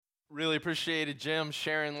Really appreciated Jim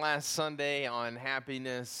sharing last Sunday on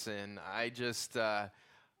happiness, and I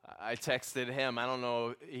texted him. I don't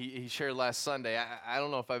know, he shared last Sunday. I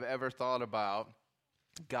don't know if I've ever thought about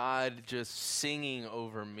God just singing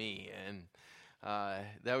over me, and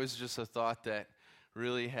that was just a thought that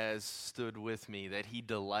really has stood with me, that he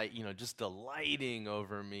just delighting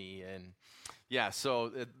over me. And yeah, so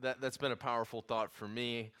that's been a powerful thought for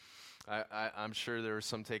me. I'm sure there are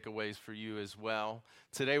some takeaways for you as well.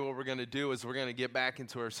 Today what we're going to do is we're going to get back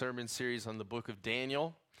into our sermon series on the book of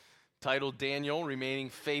Daniel, titled Daniel, Remaining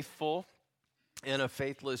Faithful in a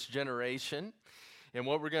Faithless Generation. And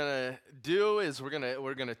what we're going to do is we're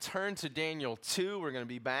going to turn to Daniel 2. We're going to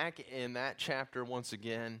be back in that chapter once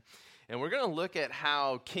again. And we're going to look at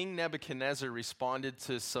how King Nebuchadnezzar responded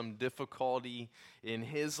to some difficulty in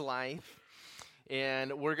his life.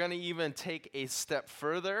 And we're going to even take a step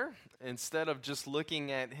further. Instead of just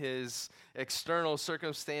looking at his external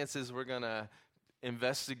circumstances, we're going to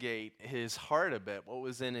investigate his heart a bit. What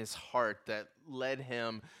was in his heart that led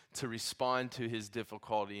him to respond to his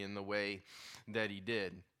difficulty in the way that he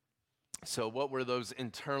did? So what were those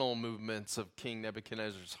internal movements of King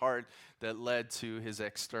Nebuchadnezzar's heart that led to his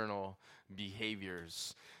external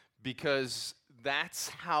behaviors? Because that's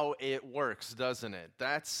how it works, doesn't it?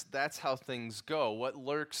 That's how things go. What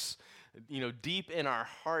lurks, deep in our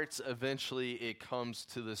hearts, eventually it comes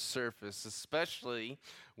to the surface, especially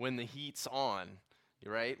when the heat's on,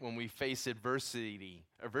 right? When we face adversity,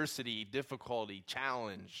 difficulty,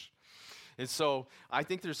 challenge. And so I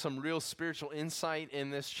think there's some real spiritual insight in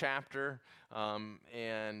this chapter,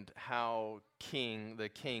 and how the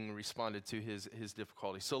king responded to his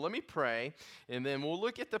difficulty. So let me pray, and then we'll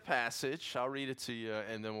look at the passage. I'll read it to you,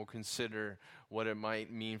 and then we'll consider what it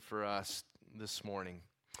might mean for us this morning.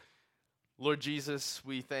 Lord Jesus,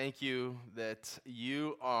 we thank you that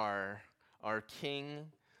you are our King.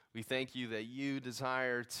 We thank you that you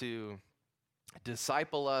desire to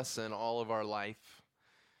disciple us in all of our life,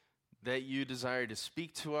 that you desire to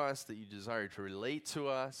speak to us, that you desire to relate to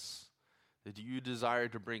us, that you desire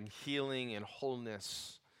to bring healing and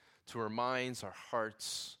wholeness to our minds, our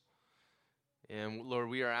hearts. And Lord,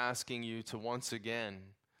 we are asking you to once again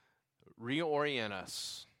reorient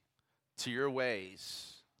us to your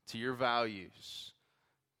ways, to your values.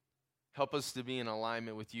 Help us to be in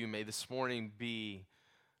alignment with you. May this morning be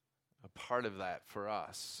a part of that for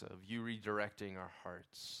us, of you redirecting our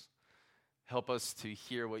hearts. Help us to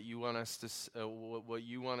hear what you want us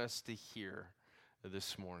to hear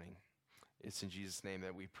this morning. It's in Jesus' name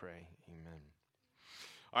that we pray. Amen.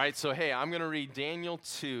 All right, so hey, I'm going to read Daniel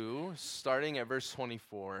 2, starting at verse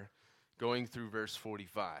 24, going through verse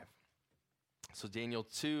 45. So Daniel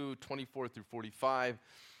 2, 24 through 45,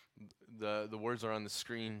 the words are on the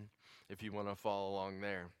screen if you want to follow along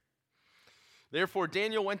there. Therefore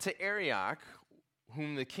Daniel went to Arioch,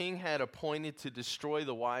 whom the king had appointed to destroy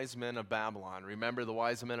the wise men of Babylon. Remember, the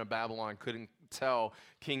wise men of Babylon couldn't tell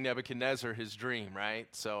King Nebuchadnezzar his dream, right?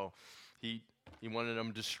 So he wanted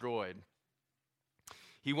them destroyed.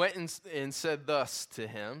 He went and said thus to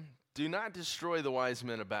him, "Do not destroy the wise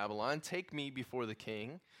men of Babylon. Take me before the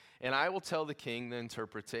king, and I will tell the king the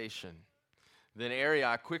interpretation." Then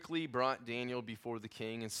Arioch quickly brought Daniel before the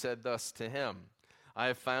king and said thus to him, "I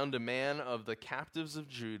have found a man of the captives of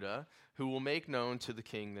Judah who will make known to the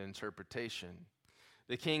king the interpretation."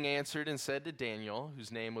 The king answered and said to Daniel,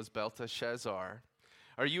 whose name was Belteshazzar,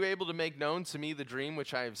 "Are you able to make known to me the dream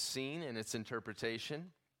which I have seen and its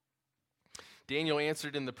interpretation?" Daniel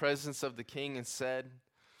answered in the presence of the king and said,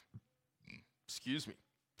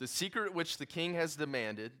 "The secret which the king has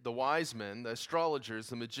demanded, the wise men, the astrologers,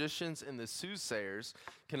 the magicians, and the soothsayers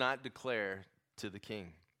cannot declare to the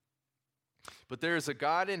king. But there is a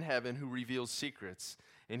God in heaven who reveals secrets,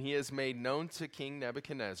 and he has made known to King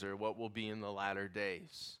Nebuchadnezzar what will be in the latter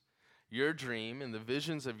days. Your dream and the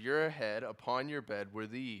visions of your head upon your bed were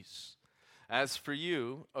these. As for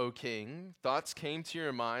you, O king, thoughts came to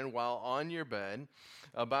your mind while on your bed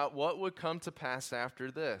about what would come to pass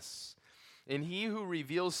after this. And he who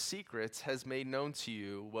reveals secrets has made known to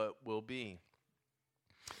you what will be.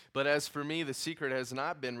 But as for me, the secret has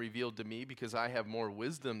not been revealed to me because I have more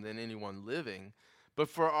wisdom than anyone living, but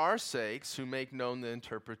for our sakes who make known the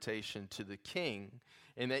interpretation to the king,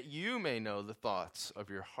 and that you may know the thoughts of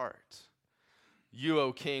your heart. You,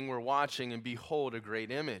 O king, were watching, and behold, a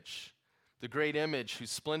great image. The great image,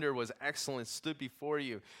 whose splendor was excellent, stood before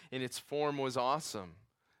you, and its form was awesome.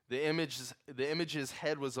 The image's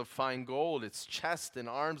head was of fine gold, its chest and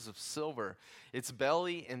arms of silver, its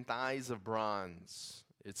belly and thighs of bronze,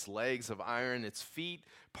 its legs of iron, its feet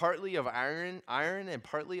partly of iron and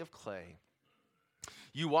partly of clay.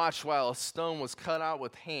 You watched while a stone was cut out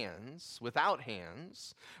without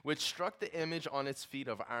hands, which struck the image on its feet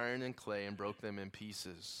of iron and clay and broke them in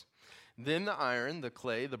pieces. Then the iron, the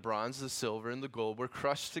clay, the bronze, the silver, and the gold were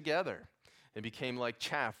crushed together and became like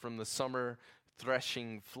chaff from the summer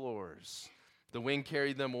threshing floors. The wind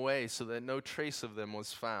carried them away so that no trace of them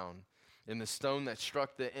was found. And the stone that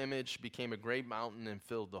struck the image became a great mountain and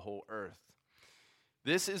filled the whole earth.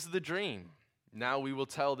 This is the dream. Now we will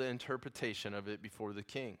tell the interpretation of it before the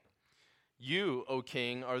king. You, O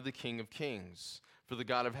king, are the King of kings, for the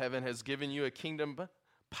God of heaven has given you a kingdom,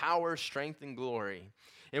 power, strength, and glory.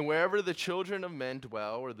 And wherever the children of men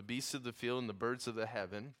dwell, or the beasts of the field and the birds of the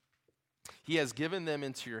heaven, he has given them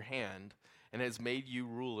into your hand and has made you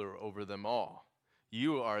ruler over them all.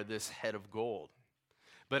 You are this head of gold.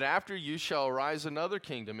 But after you shall arise another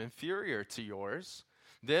kingdom inferior to yours,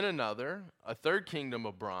 then another, a third kingdom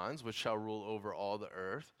of bronze, which shall rule over all the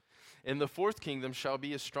earth. And the fourth kingdom shall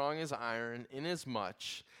be as strong as iron,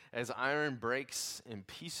 inasmuch as iron breaks in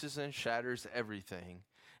pieces and shatters everything.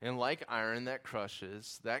 And like iron that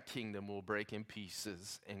crushes, that kingdom will break in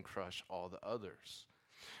pieces and crush all the others.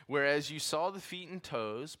 Whereas you saw the feet and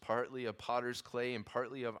toes, partly of potter's clay and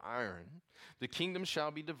partly of iron, the kingdom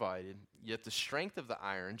shall be divided, yet the strength of the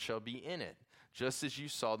iron shall be in it, just as you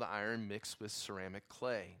saw the iron mixed with ceramic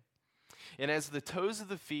clay. And as the toes of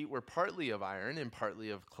the feet were partly of iron and partly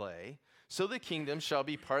of clay, so the kingdom shall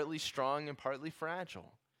be partly strong and partly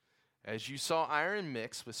fragile. As you saw iron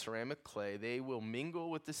mixed with ceramic clay, they will mingle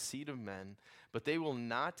with the seed of men, but they will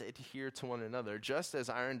not adhere to one another, just as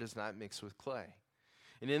iron does not mix with clay.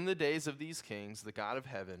 And in the days of these kings, the God of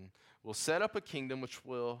heaven will set up a kingdom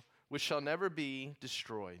which shall never be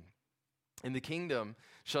destroyed. And the kingdom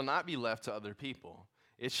shall not be left to other people.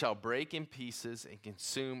 It shall break in pieces and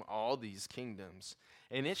consume all these kingdoms,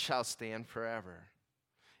 and it shall stand forever.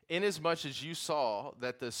 Inasmuch as you saw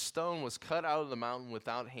that the stone was cut out of the mountain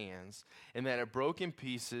without hands, and that it broke in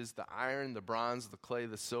pieces the iron, the bronze, the clay,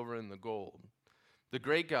 the silver, and the gold, the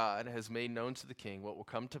great God has made known to the king what will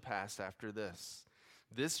come to pass after this.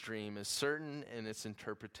 This dream is certain, and its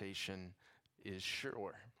interpretation is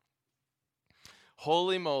sure.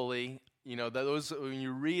 Holy moly, when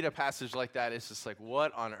you read a passage like that, it's just like,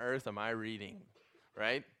 what on earth am I reading,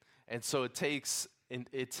 right? And so it takes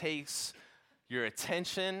your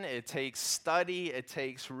attention, it takes study, it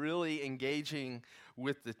takes really engaging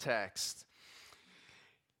with the text.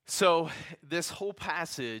 So this whole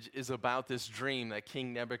passage is about this dream that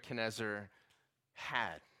King Nebuchadnezzar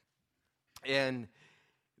had. And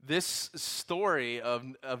this story of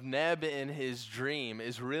Neb and his dream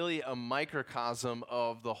is really a microcosm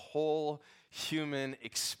of the whole human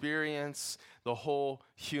experience, the whole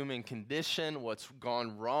human condition, what's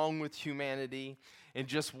gone wrong with humanity. In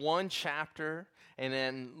just one chapter, and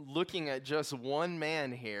then looking at just one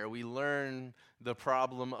man here, we learn the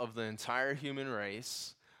problem of the entire human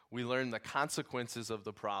race. We learn the consequences of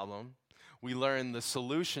the problem. We learn the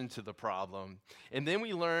solution to the problem. And then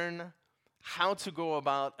we learn how to go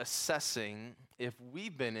about assessing if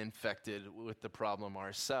we've been infected with the problem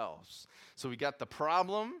ourselves. So we got the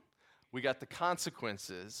problem, we got the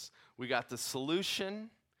consequences, we got the solution,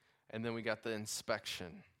 and then we got the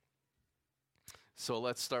inspection. So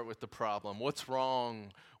let's start with the problem. What's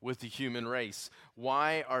wrong with the human race?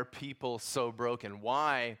 Why are people so broken?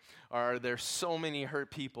 Why are there so many hurt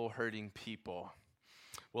people hurting people?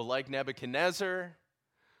 Well, like Nebuchadnezzar,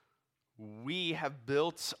 we have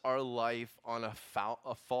built our life on a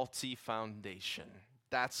faulty foundation.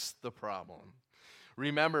 That's the problem.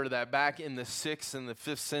 Remember that back in the 6th and the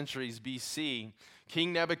 5th centuries BC,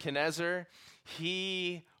 King Nebuchadnezzar,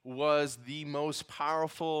 he was the most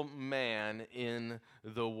powerful man in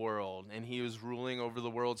the world, and he was ruling over the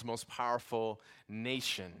world's most powerful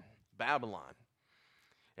nation, Babylon.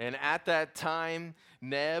 And at that time,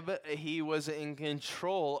 he was in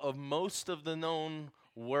control of most of the known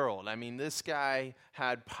world. I mean, this guy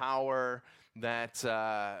had power that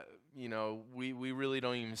we really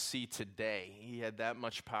don't even see today. He had that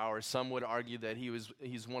much power. Some would argue that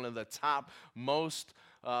he's one of the top most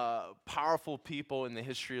powerful people in the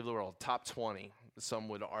history of the world, top 20, some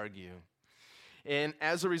would argue. And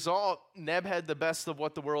as a result, Neb had the best of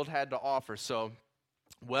what the world had to offer. So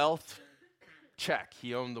wealth, check.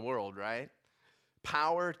 He owned the world, right?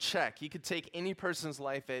 Power, check. He could take any person's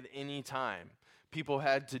life at any time. People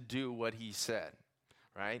had to do what he said,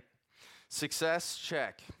 right? Success,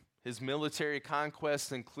 check. His military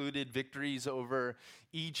conquests included victories over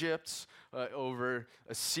Egypt, over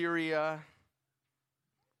Assyria.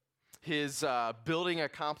 His building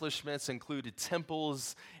accomplishments included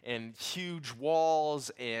temples and huge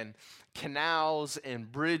walls and canals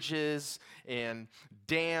and bridges and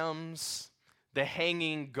dams, the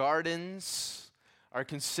hanging gardens are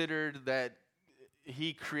considered that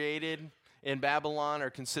he created in Babylon, are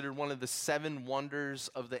considered one of the 7 wonders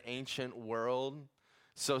of the ancient world.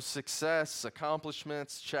 So success,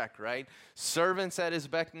 accomplishments, check, right? Servants at his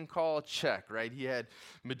beck and call, check, right? He had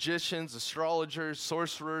magicians, astrologers,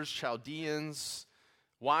 sorcerers, Chaldeans,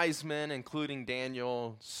 wise men, including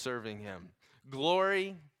Daniel, serving him.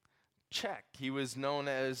 Glory, check. He was known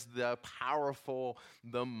as the powerful,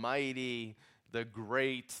 the mighty, the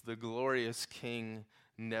great, the glorious King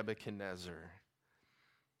Nebuchadnezzar.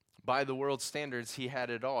 By the world standards, he had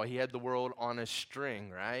it all. He had the world on a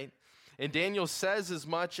string, right? And Daniel says as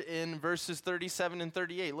much in verses 37 and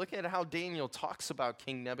 38. Look at how Daniel talks about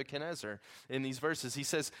King Nebuchadnezzar in these verses. He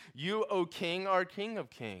says, "You, O king, are King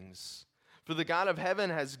of kings. For the God of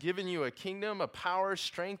heaven has given you a kingdom, a power,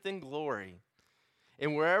 strength, and glory.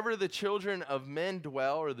 And wherever the children of men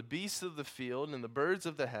dwell, or the beasts of the field and the birds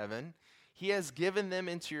of the heaven, he has given them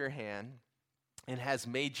into your hand and has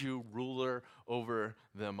made you ruler over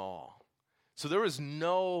them all." So there was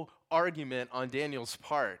no argument on Daniel's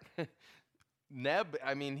part. Neb,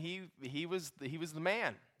 I mean, he was the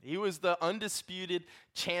man. He was the undisputed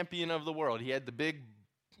champion of the world. He had the big,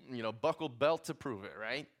 buckled belt to prove it,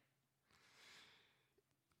 right?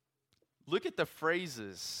 Look at the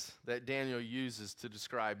phrases that Daniel uses to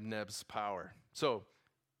describe Neb's power. So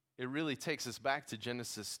it really takes us back to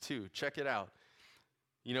Genesis 2. Check it out.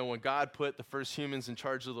 When God put the first humans in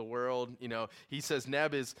charge of the world, he says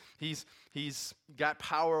Neb he's got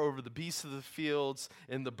power over the beasts of the fields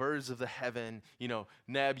and the birds of the heaven.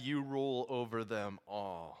 Neb, you rule over them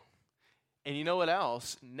all. And you know what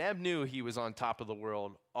else? Neb knew he was on top of the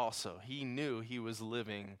world also. He knew he was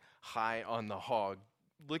living high on the hog.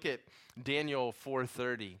 Look at Daniel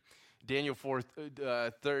 4:30. Daniel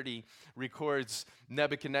 4:30 records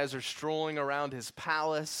Nebuchadnezzar strolling around his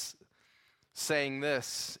palace, saying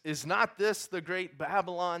this, "Is not this the great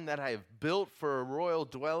Babylon that I have built for a royal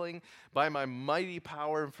dwelling by my mighty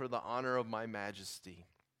power and for the honor of my majesty?"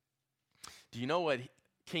 Do you know what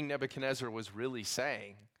King Nebuchadnezzar was really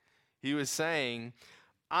saying? He was saying,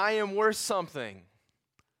 I am worth something.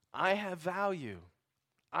 I have value.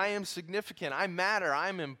 I am significant. I matter.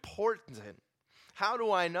 I'm important. How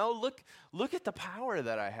do I know? Look at the power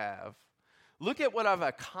that I have. Look at what I've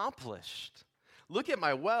accomplished. Look at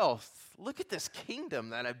my wealth. Look at this kingdom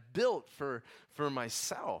that I've built for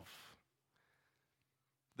myself.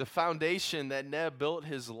 The foundation that Neb built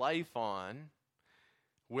his life on,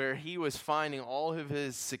 where he was finding all of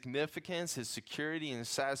his significance, his security, and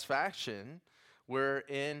satisfaction,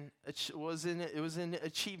 it was in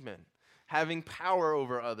achievement, having power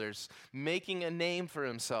over others, making a name for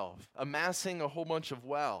himself, amassing a whole bunch of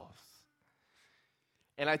wealth.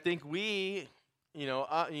 And I think we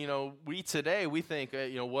today, we think,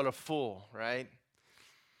 what a fool, right?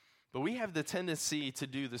 But we have the tendency to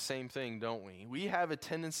do the same thing, don't we? We have a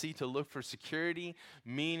tendency to look for security,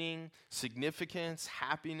 meaning, significance,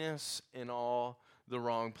 happiness in all the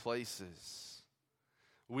wrong places.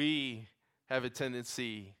 We have a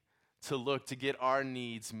tendency to look to get our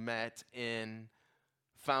needs met in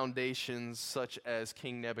foundations such as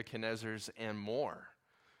King Nebuchadnezzar's and more.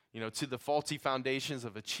 To the faulty foundations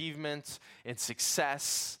of achievement and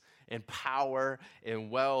success and power and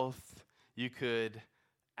wealth. You could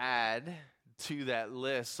add to that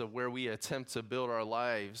list of where we attempt to build our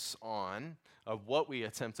lives on, of what we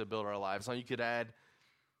attempt to build our lives on. You could add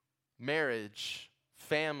marriage,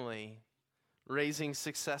 family, raising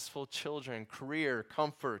successful children, career,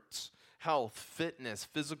 comfort, health, fitness,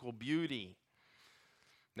 physical beauty.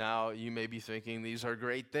 Now, you may be thinking these are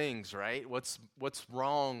great things, right? What's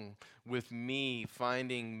wrong with me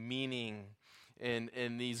finding meaning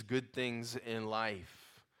in these good things in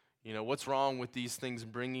life? What's wrong with these things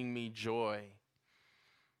bringing me joy?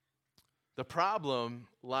 The problem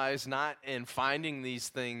lies not in finding these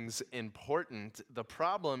things important. The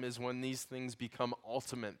problem is when these things become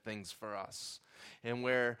ultimate things for us, and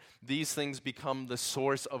where these things become the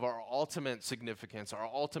source of our ultimate significance, our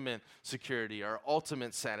ultimate security, our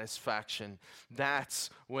ultimate satisfaction. That's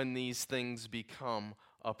when these things become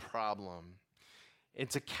a problem. And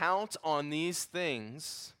to count on these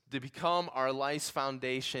things to become our life's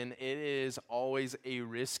foundation, it is always a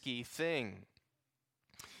risky thing.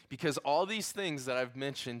 Because all these things that I've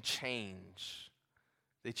mentioned change.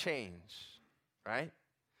 They change, right?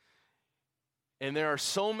 And there are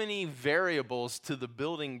so many variables to the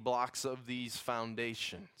building blocks of these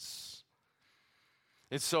foundations.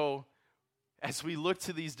 And so, as we look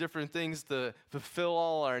to these different things to fulfill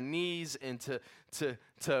all our needs and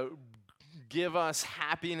to give us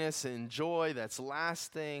happiness and joy that's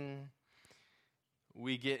lasting,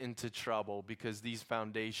 we get into trouble because these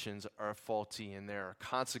foundations are faulty and there are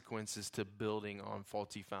consequences to building on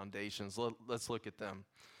faulty foundations. Let's look at them.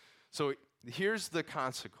 So here's the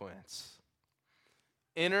consequence.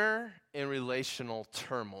 Inner and relational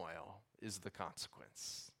turmoil is the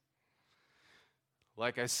consequence.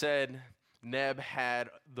 Like I said, Neb had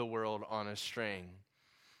the world on a string.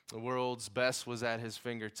 The world's best was at his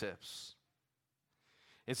fingertips.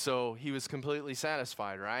 And so he was completely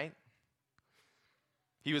satisfied, right?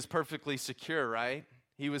 He was perfectly secure, right?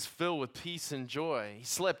 He was filled with peace and joy. He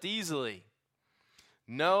slept easily.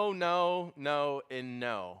 No, no, no, and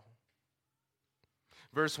no.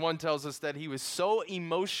 Verse 1 tells us that he was so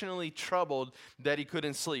emotionally troubled that he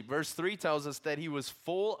couldn't sleep. Verse 3 tells us that he was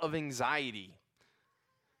full of anxiety.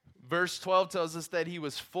 Verse 12 tells us that he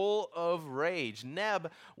was full of rage.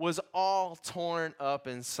 Neb was all torn up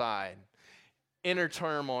inside. Inner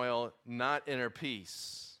turmoil, not inner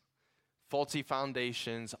peace. Faulty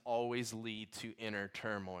foundations always lead to inner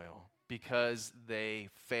turmoil because they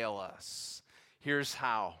fail us. Here's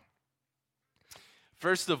how.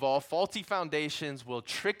 First of all, faulty foundations will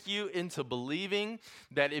trick you into believing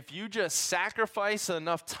that if you just sacrifice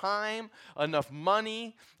enough time, enough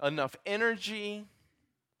money, enough energy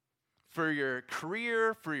for your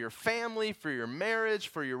career, for your family, for your marriage,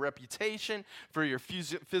 for your reputation, for your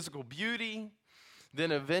physical beauty,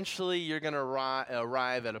 then eventually you're going to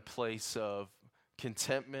arrive at a place of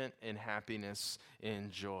contentment and happiness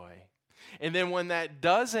and joy. And then when that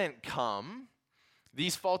doesn't come,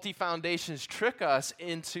 these faulty foundations trick us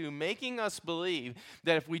into making us believe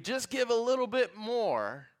that if we just give a little bit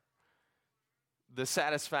more, the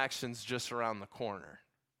satisfaction's just around the corner.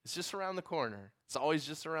 It's just around the corner. It's always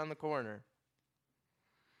just around the corner.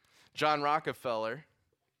 John Rockefeller,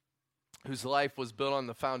 whose life was built on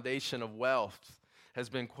the foundation of wealth, has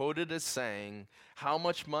been quoted as saying, "How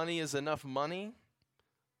much money is enough money?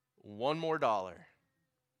 One more dollar.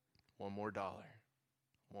 One more dollar.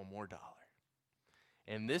 One more dollar."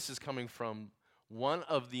 And this is coming from one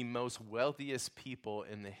of the most wealthiest people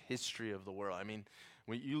in the history of the world. I mean,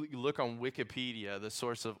 when you look on Wikipedia, the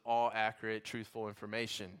source of all accurate, truthful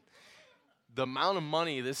information, the amount of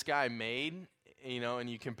money this guy made, and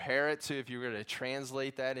you compare it to if you were to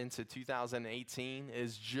translate that into 2018,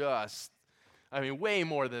 is just, way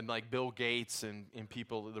more than like Bill Gates and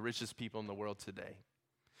people, the richest people in the world today.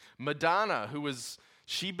 Madonna,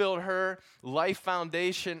 she built her life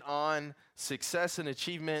foundation on success and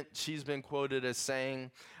achievement. She's been quoted as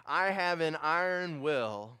saying, "I have an iron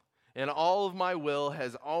will, and all of my will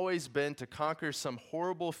has always been to conquer some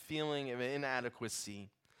horrible feeling of inadequacy.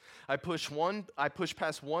 I push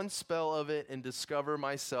past one spell of it and discover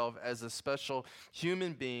myself as a special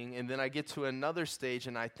human being, and then I get to another stage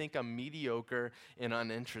and I think I'm mediocre and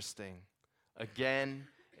uninteresting. Again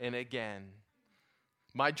and again.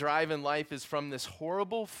 My drive in life is from this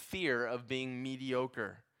horrible fear of being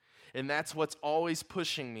mediocre. And that's what's always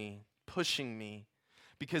pushing me.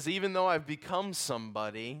 Because even though I've become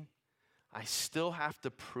somebody, I still have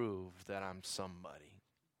to prove that I'm somebody.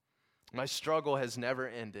 My struggle has never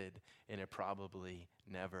ended, and it probably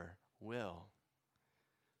never will."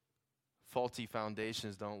 Faulty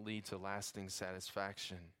foundations don't lead to lasting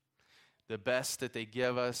satisfaction. The best that they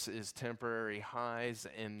give us is temporary highs,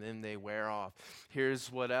 and then they wear off.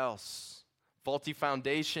 Here's what else. Faulty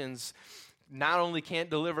foundations not only can't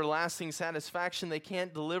deliver lasting satisfaction, they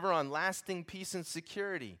can't deliver on lasting peace and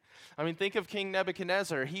security. Think of King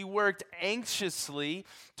Nebuchadnezzar. He worked anxiously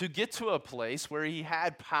to get to a place where he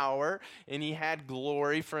had power, and he had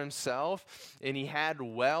glory for himself, and he had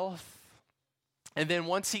wealth. And then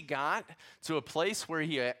once he got to a place where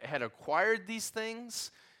he had acquired these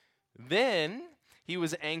things, then he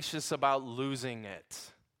was anxious about losing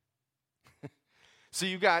it. So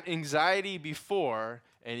you got anxiety before,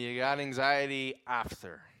 and you got anxiety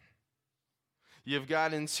after. You've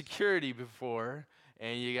got insecurity before,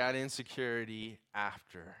 and you got insecurity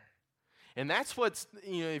after. And that's what's,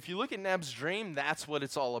 if you look at Neb's dream, that's what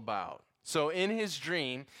it's all about. So in his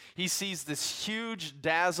dream, he sees this huge,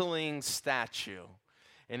 dazzling statue.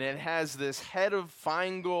 And it has this head of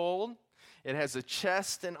fine gold. It has a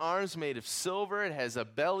chest and arms made of silver. It has a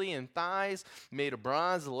belly and thighs made of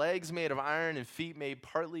bronze, legs made of iron, and feet made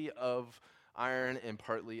partly of iron and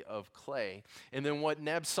partly of clay. And then what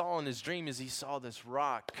Neb saw in his dream is he saw this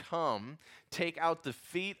rock come, take out the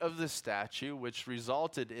feet of the statue, which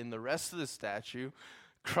resulted in the rest of the statue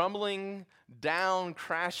crumbling down,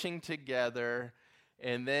 crashing together.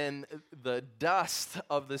 And then the dust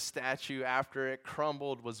of the statue after it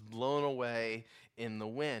crumbled was blown away in the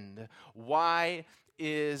wind. Why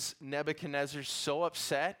is Nebuchadnezzar so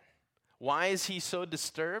upset? Why is he so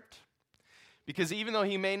disturbed? Because even though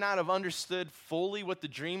he may not have understood fully what the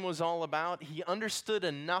dream was all about, he understood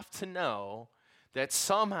enough to know that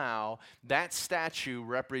somehow that statue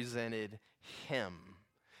represented him.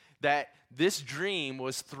 That this dream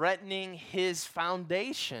was threatening his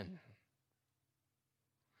foundation.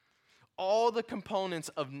 All the components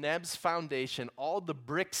of Neb's foundation, all the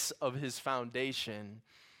bricks of his foundation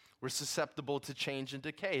were susceptible to change and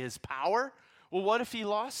decay. His power, well, what if he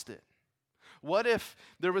lost it? What if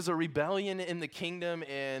there was a rebellion in the kingdom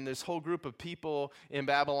and this whole group of people in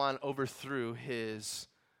Babylon overthrew his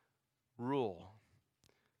rule?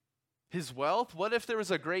 His wealth, what if there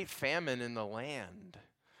was a great famine in the land?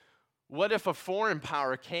 What if a foreign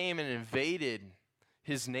power came and invaded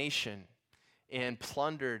his nation and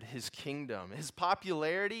plundered his kingdom? His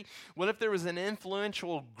popularity, what if there was an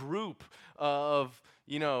influential group of,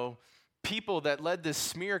 people that led this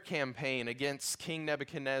smear campaign against King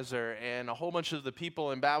Nebuchadnezzar, and a whole bunch of the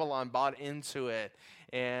people in Babylon bought into it,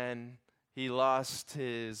 and he lost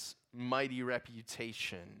his mighty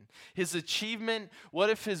reputation? His achievement,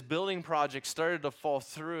 what if his building project started to fall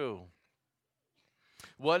through?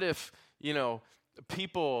 What if,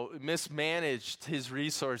 people mismanaged his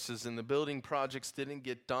resources and the building projects didn't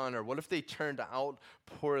get done? Or what if they turned out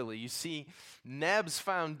poorly? You see, Neb's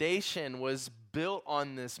foundation was built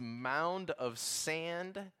on this mound of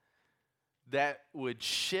sand that would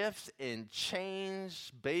shift and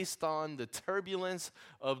change based on the turbulence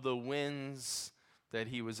of the winds that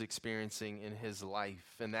he was experiencing in his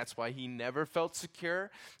life. And that's why he never felt secure.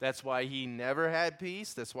 That's why he never had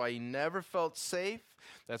peace. That's why he never felt safe.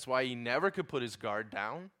 That's why he never could put his guard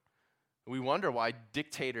down. We wonder why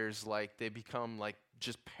dictators, they become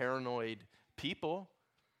just paranoid people.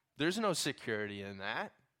 There's no security in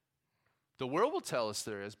that. The world will tell us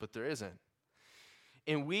there is, but there isn't.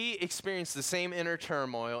 And we experience the same inner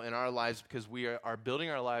turmoil in our lives because we are building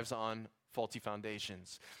our lives on faulty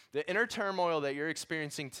foundations. The inner turmoil that you're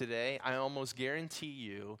experiencing today, I almost guarantee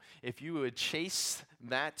you, if you would chase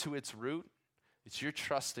that to its root, it's you're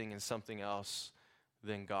trusting in something else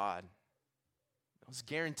than God. I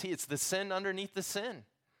guarantee it's the sin underneath the sin.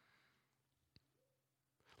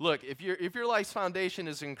 Look, if your life's foundation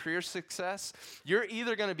is in career success, you're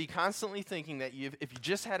either going to be constantly thinking that if you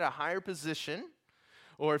just had a higher position,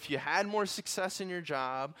 or if you had more success in your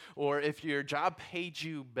job, or if your job paid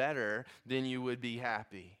you better, then you would be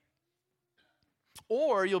happy.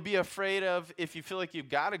 Or you'll be afraid of, if you feel like you've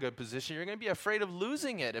got a good position, you're going to be afraid of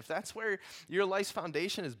losing it. If that's where your life's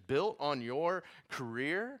foundation is built on your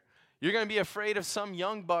career, you're going to be afraid of some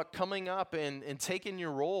young buck coming up and taking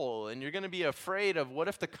your role. And you're going to be afraid of, what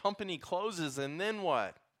if the company closes and then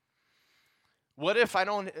what? What if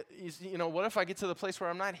what if I get to the place where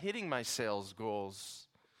I'm not hitting my sales goals?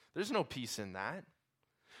 There's no peace in that.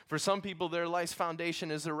 For some people, their life's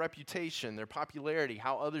foundation is their reputation, their popularity,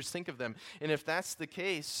 how others think of them. And if that's the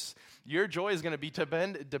case, your joy is going to be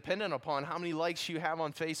dependent upon how many likes you have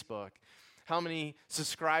on Facebook, how many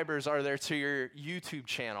subscribers are there to your YouTube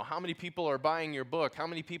channel, how many people are buying your book, how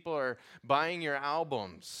many people are buying your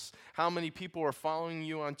albums, how many people are following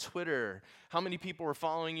you on Twitter, how many people are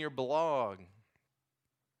following your blog.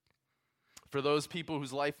 For those people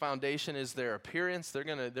whose life foundation is their appearance,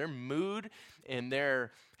 their mood and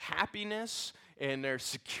their happiness and their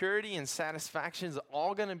security and satisfaction is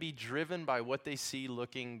all going to be driven by what they see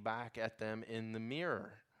looking back at them in the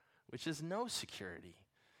mirror, which is no security.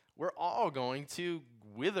 We're all going to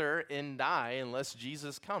wither and die unless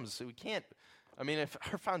Jesus comes. So we can't, if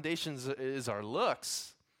our foundation is our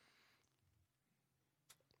looks,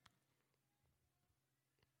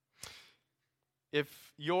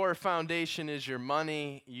 if your foundation is your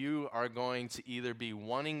money, you are going to either be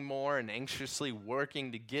wanting more and anxiously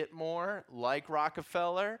working to get more, like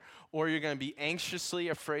Rockefeller, or you're going to be anxiously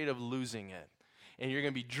afraid of losing it. And you're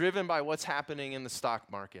going to be driven by what's happening in the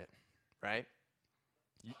stock market, right?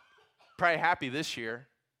 You're probably happy this year.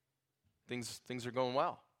 Things are going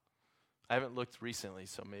well. I haven't looked recently,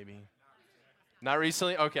 so maybe. Not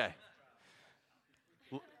recently? Okay.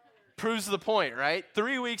 Proves the point, right?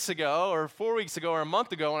 3 weeks ago or 4 weeks ago or a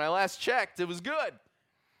month ago when I last checked, it was good.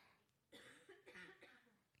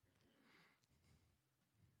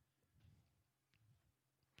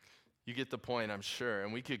 You get the point, I'm sure.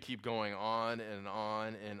 And we could keep going on and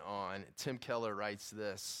on and on. Tim Keller writes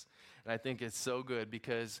this, and I think it's so good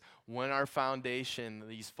because when our foundation,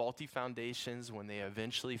 these faulty foundations, when they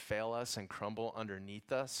eventually fail us and crumble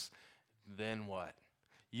underneath us, then what?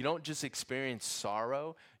 You don't just experience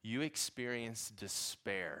sorrow, you experience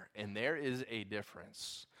despair. And there is a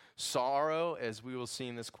difference. Sorrow, as we will see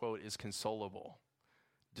in this quote, is consolable.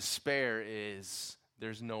 Despair is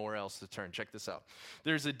There's nowhere else to turn. Check this out.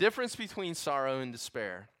 There's a difference between sorrow and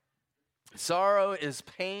despair. Sorrow is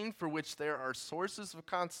pain for which there are sources of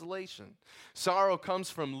consolation. Sorrow comes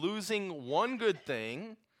from losing one good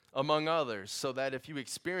thing among others, so that if you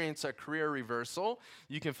experience a career reversal,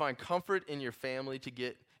 you can find comfort in your family to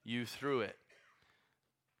get you through it.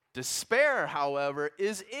 Despair, however,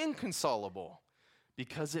 is inconsolable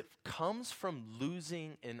because it comes from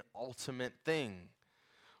losing an ultimate thing.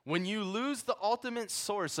 When you lose the ultimate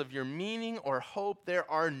source of your meaning or hope, there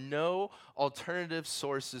are no alternative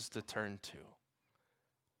sources to turn to.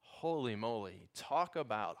 Holy moly, talk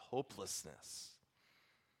about hopelessness.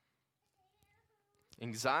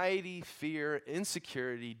 Anxiety, fear,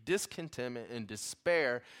 insecurity, discontentment, and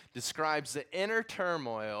despair describes the inner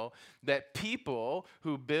turmoil that people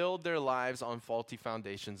who build their lives on faulty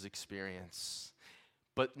foundations experience.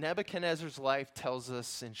 But Nebuchadnezzar's life tells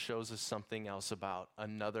us and shows us something else about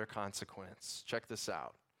another consequence. Check this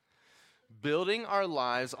out. Building our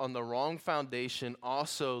lives on the wrong foundation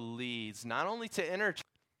also leads not only to inner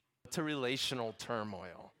but to relational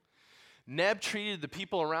turmoil. Neb treated the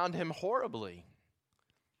people around him horribly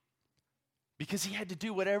because he had to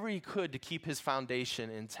do whatever he could to keep his foundation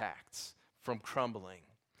intact from crumbling.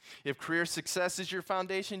 If career success is your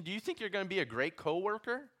foundation, do you think you're going to be a great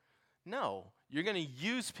coworker? No. You're going to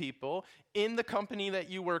use people in the company that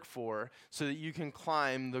you work for so that you can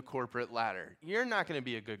climb the corporate ladder. You're not going to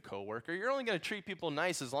be a good coworker. You're only going to treat people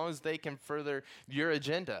nice as long as they can further your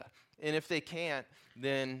agenda. And if they can't,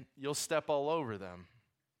 then you'll step all over them.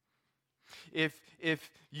 If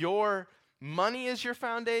your money is your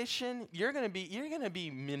foundation, you're going to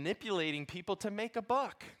be manipulating people to make a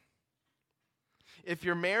buck. If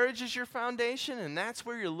your marriage is your foundation and that's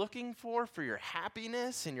where you're looking for your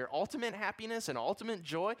happiness and your ultimate happiness and ultimate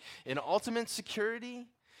joy and ultimate security,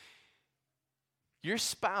 your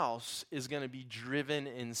spouse is going to be driven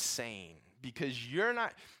insane because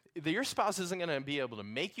your spouse isn't going to be able to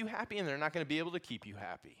make you happy and they're not going to be able to keep you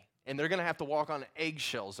happy. And they're going to have to walk on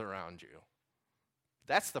eggshells around you.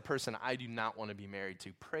 That's the person I do not want to be married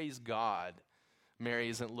to. Praise God, Mary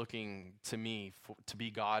isn't looking to me to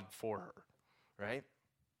be God for her. Right?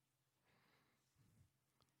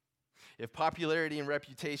 If popularity and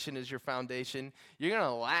reputation is your foundation, you're going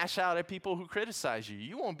to lash out at people who criticize you.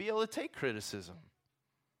 You won't be able to take criticism.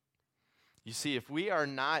 You see, if we are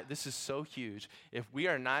not, this is so huge, if we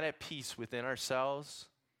are not at peace within ourselves,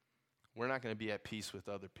 we're not going to be at peace with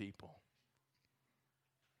other people.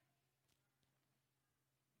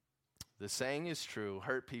 The saying is true,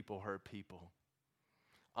 hurt people hurt people.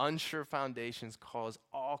 Unsure foundations cause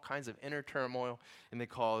all kinds of inner turmoil, and they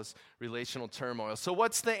cause relational turmoil. So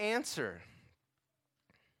what's the answer?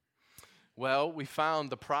 Well, we found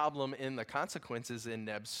the problem in the consequences in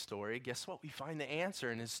Neb's story. Guess what? We find the answer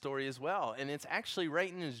in his story as well, and it's actually right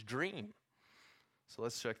in his dream. So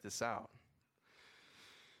let's check this out.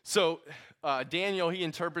 So Daniel, he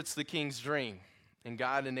interprets the king's dream. And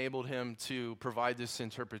God enabled him to provide this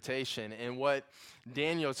interpretation. And what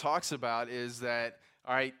Daniel talks about is that,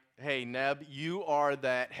 all right, hey, Neb, you are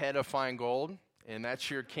that head of fine gold, and that's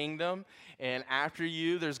your kingdom. And after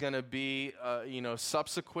you, there's going to be,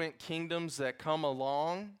 subsequent kingdoms that come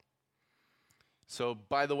along. So,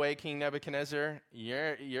 by the way, King Nebuchadnezzar,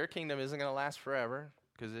 your kingdom isn't going to last forever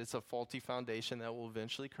because it's a faulty foundation that will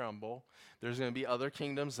eventually crumble. There's going to be other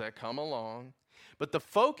kingdoms that come along. But the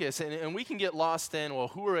focus, and we can get lost in, well,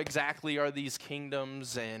 who exactly are these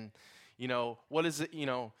kingdoms? And, what is it,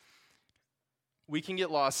 we can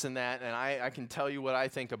get lost in that, and I can tell you what I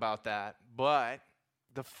think about that. But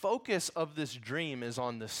the focus of this dream is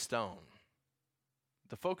on the stone.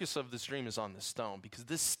 The focus of this dream is on the stone because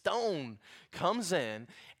this stone comes in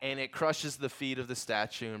and it crushes the feet of the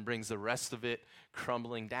statue and brings the rest of it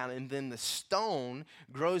crumbling down. And then the stone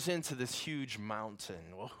grows into this huge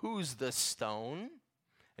mountain. Well, who's the stone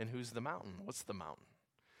and who's the mountain? What's the mountain?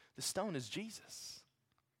 The stone is Jesus.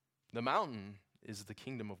 The mountain is the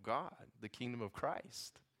kingdom of God, the kingdom of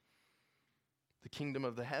Christ, the kingdom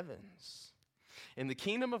of the heavens. And the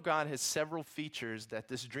kingdom of God has several features that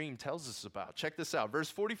this dream tells us about. Check this out. Verse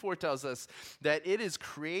 44 tells us that it is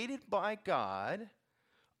created by God,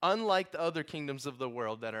 unlike the other kingdoms of the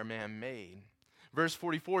world that are man-made. Verse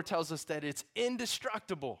 44 tells us that it's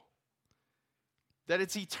indestructible, that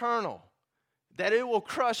it's eternal, that it will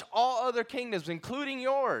crush all other kingdoms, including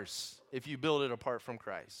yours, if you build it apart from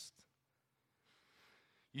Christ.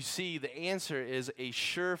 You see, the answer is a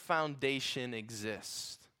sure foundation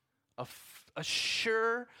exists. A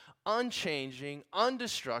sure, unchanging,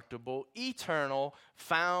 indestructible, eternal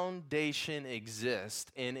foundation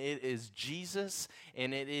exists, and it is Jesus,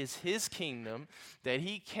 and it is his kingdom that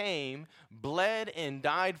he came, bled, and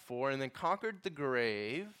died for, and then conquered the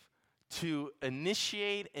grave to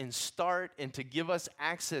initiate and start and to give us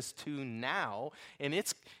access to now. And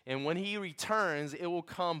when he returns, it will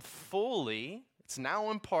come fully. It's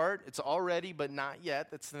now in part, it's already, but not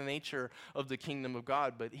yet. That's the nature of the kingdom of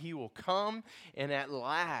God. But he will come, and at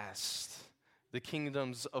last, the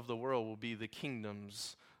kingdoms of the world will be the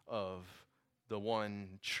kingdoms of the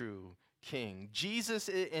one true King. Jesus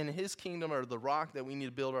and his kingdom are the rock that we need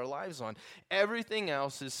to build our lives on. Everything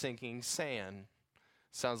else is sinking sand.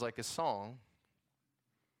 Sounds like a song.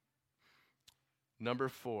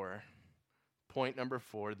 Point number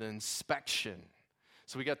 4, the inspection.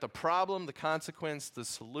 So we got the problem, the consequence, the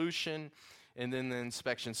solution, and then the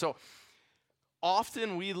inspection. So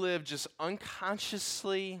often we live just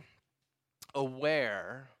unconsciously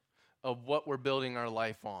aware of what we're building our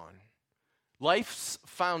life on. Life's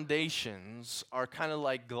foundations are kind of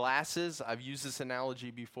like glasses. I've used this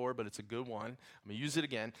analogy before, but it's a good one. I'm going to use it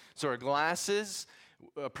again. So our glasses,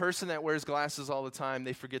 a person that wears glasses all the time,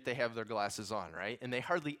 they forget they have their glasses on, right? And they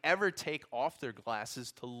hardly ever take off their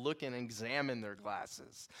glasses to look and examine their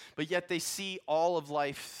glasses. But yet they see all of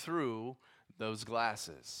life through those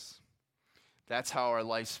glasses. That's how our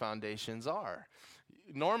life's foundations are.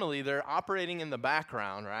 Normally, they're operating in the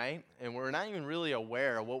background, right? And we're not even really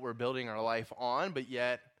aware of what we're building our life on, but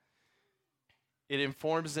yet it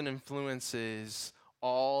informs and influences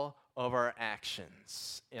all of our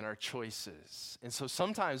actions and our choices. And so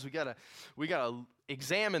sometimes we gotta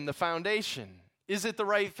examine the foundation. Is it the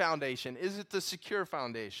right foundation? Is it the secure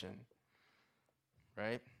foundation?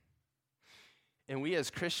 Right? And we as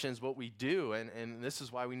Christians, what we do, and this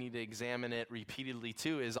is why we need to examine it repeatedly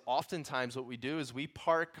too, is oftentimes what we do is we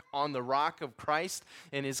park on the rock of Christ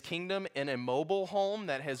and his kingdom in a mobile home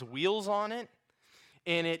that has wheels on it,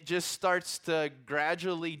 and it just starts to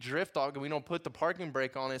gradually drift off. We don't put the parking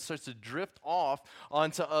brake on it. It starts to drift off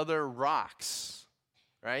onto other rocks,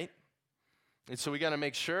 right? And so we got to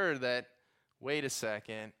make sure that, wait a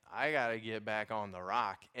second, I got to get back on the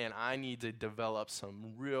rock, and I need to develop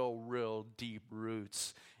some real deep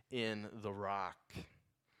roots in the rock.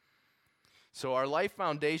 So our life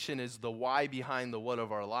foundation is the why behind the what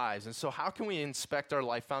of our lives. And so how can we inspect our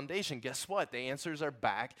life foundation? Guess what? The answers are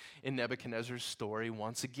back in Nebuchadnezzar's story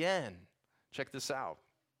once again. Check this out.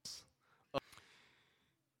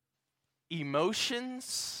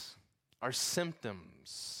 Emotions are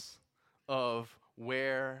symptoms of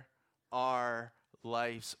where our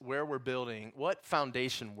lives, where we're building, what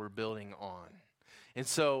foundation we're building on. And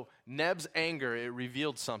so Neb's anger, it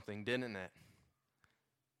revealed something, didn't it?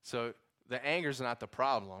 So the anger's not the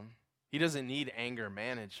problem. He doesn't need anger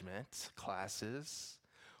management classes.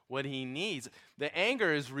 What he needs, the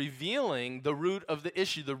anger is revealing the root of the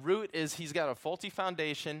issue. The root is he's got a faulty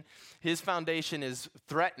foundation. His foundation is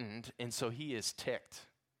threatened, and so he is ticked.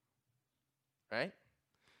 Right?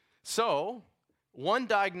 So one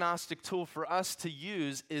diagnostic tool for us to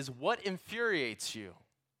use is what infuriates you?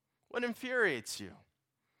 What infuriates you?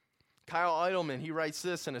 Kyle Idleman, he writes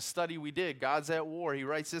this in a study we did, God's at War. He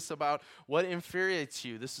writes this about what infuriates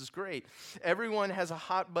you. This is great. Everyone has a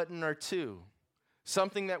hot button or two.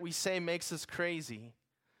 Something that we say makes us crazy.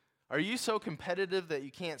 Are you so competitive that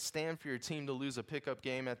you can't stand for your team to lose a pickup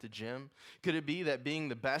game at the gym? Could it be that being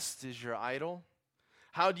the best is your idol?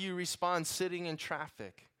 How do you respond sitting in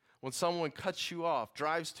traffic? When someone cuts you off,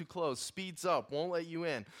 drives too close, speeds up, won't let you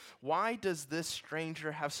in. Why does this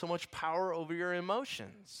stranger have so much power over your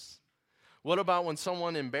emotions? What about when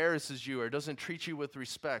someone embarrasses you or doesn't treat you with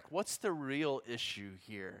respect? What's the real issue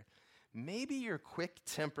here? Maybe your quick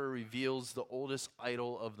temper reveals the oldest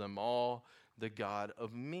idol of them all, the God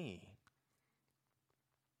of me.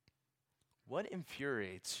 What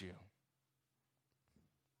infuriates you?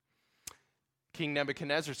 King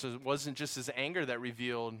Nebuchadnezzar, so it wasn't just his anger that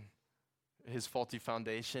revealed his faulty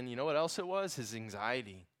foundation. You know what else it was? His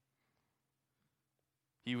anxiety.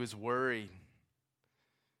 He was worried.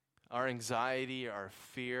 Our anxiety, our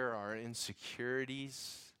fear, our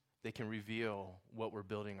insecurities, they can reveal what we're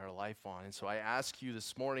building our life on. And so I ask you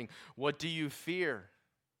this morning, what do you fear?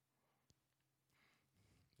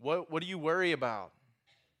 What do you worry about?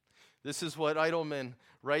 This is what Idleman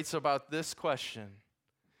writes about this question.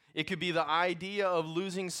 It could be the idea of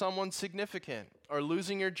losing someone significant or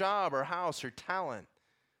losing your job or house or talent.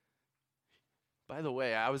 By the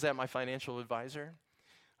way, I was at my financial advisor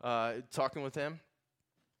talking with him.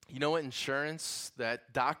 You know what insurance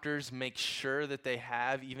that doctors make sure that they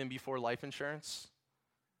have even before life insurance?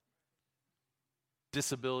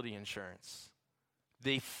 disability insurance.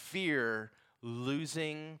 They fear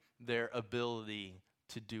losing their ability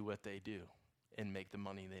to do what they do and make the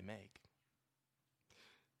money they make.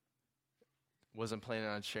 Wasn't planning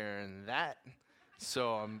on sharing that,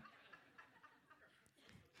 so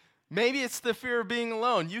maybe it's the fear of being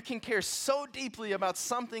alone. You can care so deeply about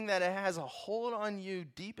something that it has a hold on you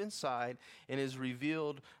deep inside and is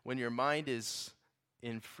revealed when your mind is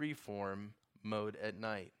in freeform mode at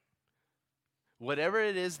night. Whatever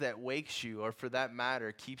it is that wakes you, or for that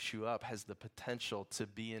matter, keeps you up, has the potential to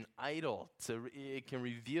be an idol. It can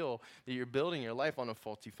reveal that you're building your life on a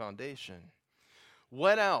faulty foundation.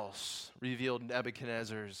 What else revealed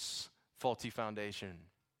Nebuchadnezzar's faulty foundation?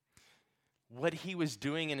 What he was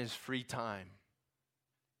doing in his free time.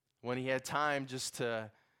 When he had time just to,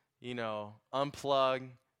 unplug,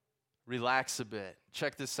 relax a bit.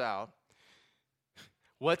 Check this out.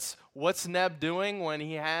 What's Neb doing when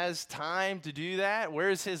he has time to do that?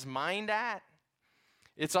 Where's his mind at?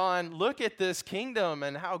 It's on, look at this kingdom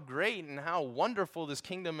and how great and how wonderful this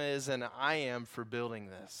kingdom is, and I am for building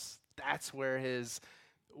this. That's where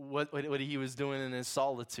what he was doing in his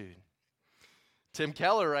solitude. Tim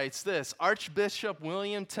Keller writes this: Archbishop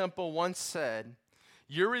William Temple once said,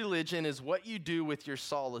 "Your religion is what you do with your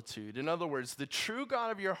solitude." In other words, the true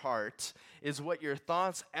God of your heart is what your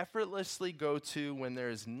thoughts effortlessly go to when there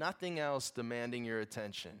is nothing else demanding your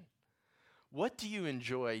attention. What do you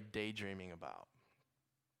enjoy daydreaming about?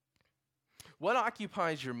 What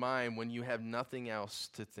occupies your mind when you have nothing else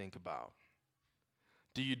to think about?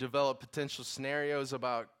 Do you develop potential scenarios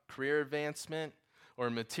about career advancement or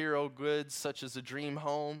material goods such as a dream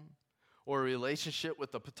home or a relationship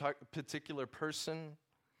with a particular person?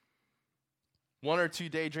 One or two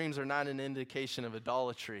daydreams are not an indication of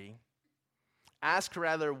idolatry. Ask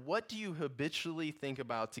rather, what do you habitually think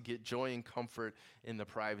about to get joy and comfort in the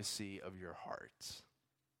privacy of your heart?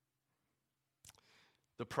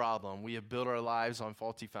 The problem: we have built our lives on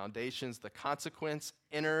faulty foundations. The consequence: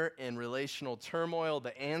 inner and relational turmoil.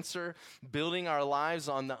 The answer: building our lives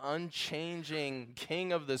on the unchanging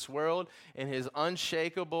King of this world and his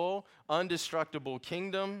unshakable, indestructible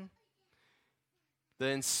kingdom. The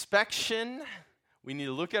inspection: we need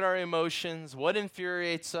to look at our emotions. What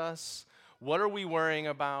infuriates us? What are we worrying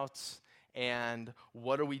about? And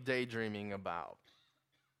what are we daydreaming about?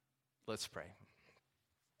 Let's pray.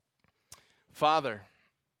 Father,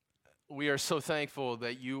 we are so thankful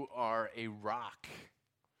that you are a rock,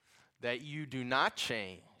 that you do not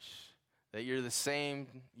change, that you're the same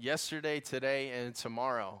yesterday, today, and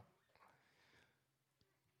tomorrow.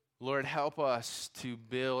 Lord, help us to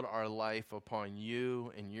build our life upon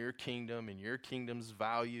you and your kingdom and your kingdom's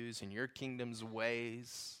values and your kingdom's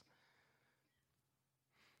ways,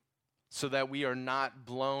 so that we are not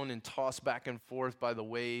blown and tossed back and forth by the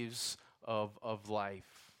waves of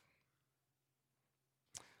life.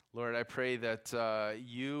 Lord, I pray that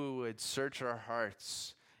you would search our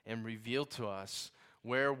hearts and reveal to us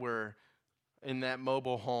where we're in that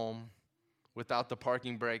mobile home without the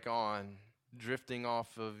parking brake on, drifting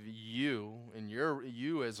off of you and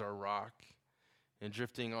you as our rock, and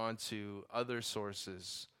drifting onto other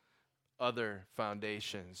sources, other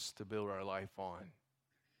foundations to build our life on.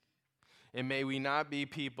 And may we not be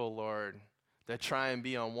people, Lord, that try and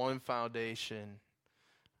be on one foundation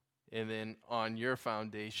and then on your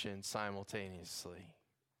foundation simultaneously,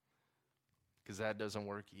 because that doesn't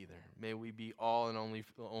work either. May we be all and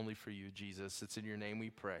only for you, Jesus. It's in your name we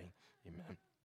pray. Amen.